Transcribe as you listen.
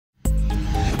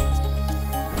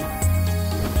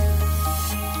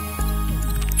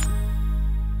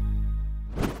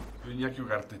Iñaki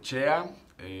Ugartechea,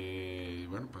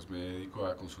 bueno, pues me dedico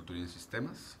a consultoría en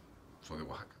sistemas, soy de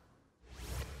Oaxaca.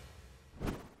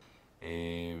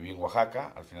 Viví en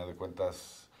Oaxaca, al final de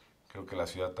cuentas creo que la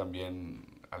ciudad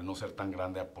también, al no ser tan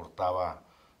grande, aportaba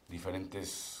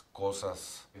diferentes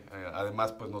cosas.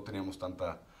 Además, pues no teníamos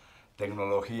tanta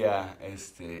tecnología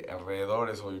alrededor,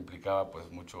 eso implicaba pues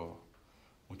mucho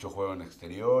juego en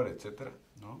exterior, etcétera,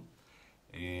 ¿no?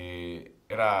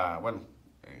 Bueno,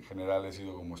 en general he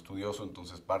sido como estudioso,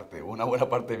 entonces una buena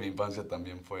parte de mi infancia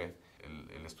también fue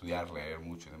el estudiar, leer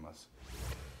mucho y demás.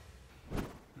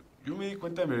 Yo me di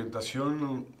cuenta de mi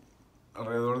orientación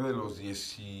alrededor de los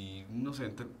 10, no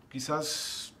sé,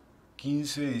 quizás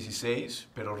 15, 16,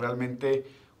 pero realmente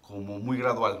como muy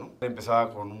gradual, ¿no?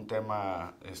 Empezaba con un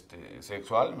tema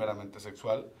sexual, meramente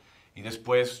sexual, y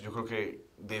después yo creo que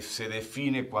se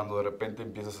define cuando de repente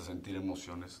empiezas a sentir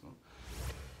emociones, ¿no?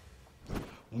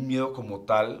 Un miedo como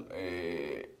tal,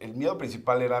 el miedo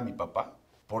principal era a mi papá,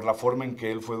 por la forma en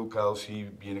que él fue educado, sí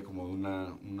viene como de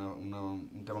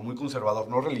un tema muy conservador,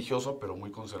 no religioso, pero muy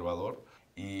conservador,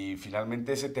 y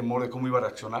finalmente ese temor de cómo iba a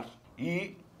reaccionar,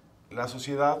 y la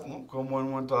sociedad, ¿no? Como en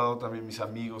un momento dado también mis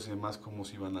amigos y demás, cómo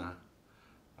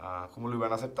cómo lo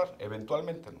iban a aceptar,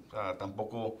 eventualmente, ¿no? O sea,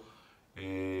 tampoco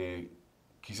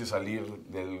quise salir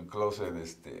del closet,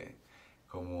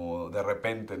 como de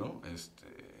repente, ¿no?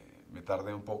 Me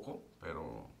tardé un poco,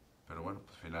 pero bueno,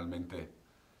 pues finalmente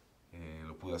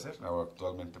lo pude hacer. Ahora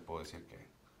actualmente puedo decir que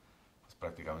pues,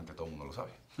 prácticamente todo el mundo lo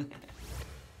sabe.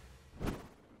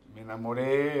 Me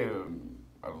enamoré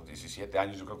a los 17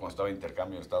 años, yo creo cuando estaba de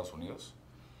intercambio en Estados Unidos.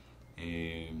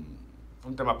 Fue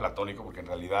un tema platónico porque en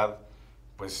realidad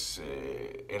pues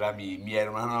era mi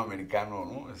hermano americano,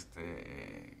 ¿no?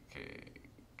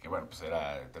 Que bueno, pues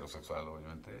era heterosexual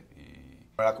obviamente y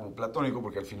era como platónico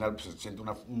porque al final pues siento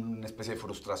una especie de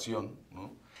frustración,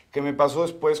 ¿no? Que me pasó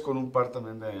después con un par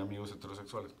también de amigos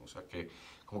heterosexuales, ¿no? O sea que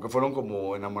como que fueron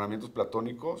como enamoramientos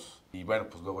platónicos y bueno,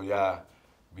 pues luego ya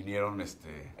vinieron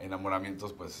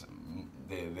enamoramientos pues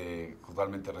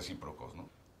totalmente recíprocos, ¿no?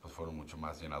 Pues fueron mucho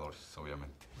más llenadores,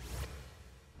 obviamente.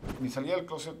 Mi salida del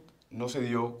closet no se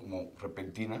dio como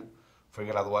repentina, fue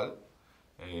gradual,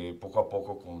 poco a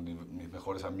poco con mis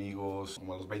mejores amigos,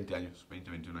 como a los 20 años, 20,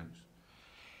 21 años.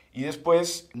 Y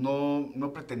después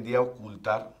no pretendía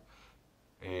ocultar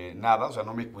nada, o sea,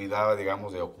 no me cuidaba,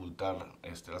 digamos, de ocultar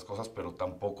las cosas, pero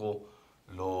tampoco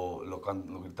lo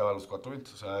gritaba a los cuatro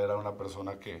vientos. O sea, era una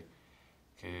persona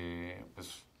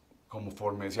pues,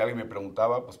 conforme si alguien me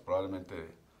preguntaba, pues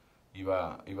probablemente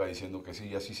iba diciendo que sí,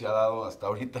 y así se ha dado hasta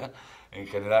ahorita en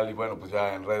general, y bueno, pues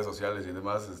ya en redes sociales y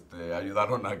demás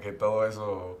ayudaron a que todo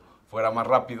eso fuera más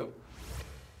rápido.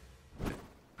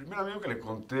 El primer amigo que le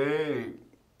conté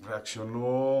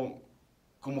reaccionó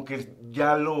como que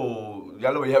ya lo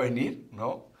veía venir,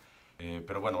 ¿no?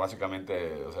 Pero bueno,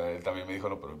 básicamente, o sea, él también me dijo,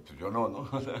 no, pero pues yo no, ¿no?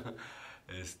 O sea,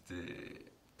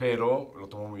 pero lo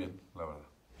tomó muy bien, la verdad.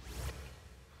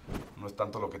 No es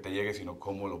tanto lo que te llegue, sino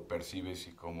cómo lo percibes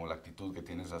y cómo la actitud que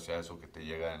tienes hacia eso que te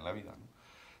llega en la vida, ¿no?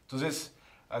 Entonces,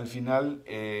 al final,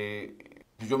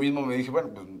 pues yo mismo me dije, bueno,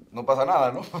 pues no pasa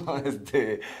nada, ¿no?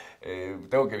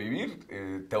 Tengo que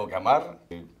vivir, tengo que amar,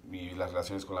 y las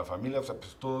relaciones con la familia, o sea,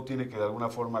 pues todo tiene que de alguna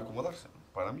forma acomodarse,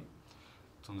 ¿no? Para mí.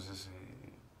 Entonces,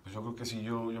 pues yo creo que sí,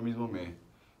 yo mismo me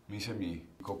hice mi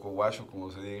coco guacho,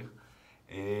 como se diga.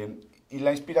 Y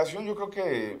la inspiración yo creo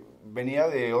que venía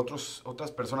de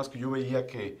otras personas que yo veía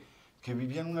que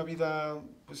vivían una vida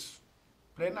pues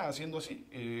plena, haciendo así,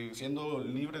 siendo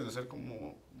libres de ser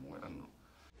como eran, ¿no?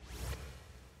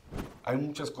 Hay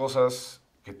muchas cosas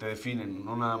que te definen,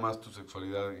 no nada más tu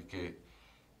sexualidad, y que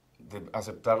de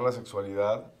aceptar la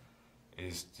sexualidad,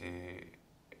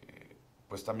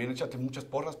 pues también échate muchas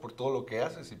porras por todo lo que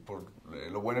haces y por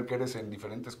lo bueno que eres en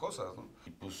diferentes cosas, ¿no?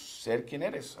 Y pues ser quien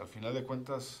eres, al final de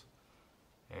cuentas,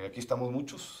 aquí estamos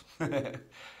muchos,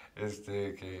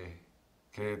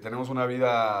 que tenemos una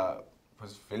vida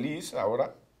pues feliz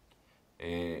ahora,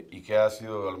 y que ha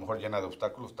sido a lo mejor llena de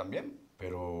obstáculos también,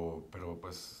 pero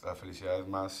pues la felicidad es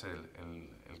más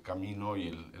el camino y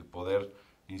el poder,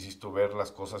 insisto, ver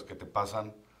las cosas que te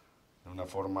pasan de una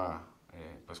forma,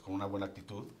 pues con una buena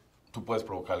actitud. Tú puedes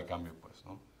provocar el cambio, pues,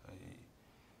 ¿no?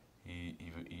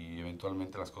 Y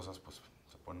eventualmente las cosas pues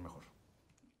se ponen mejor.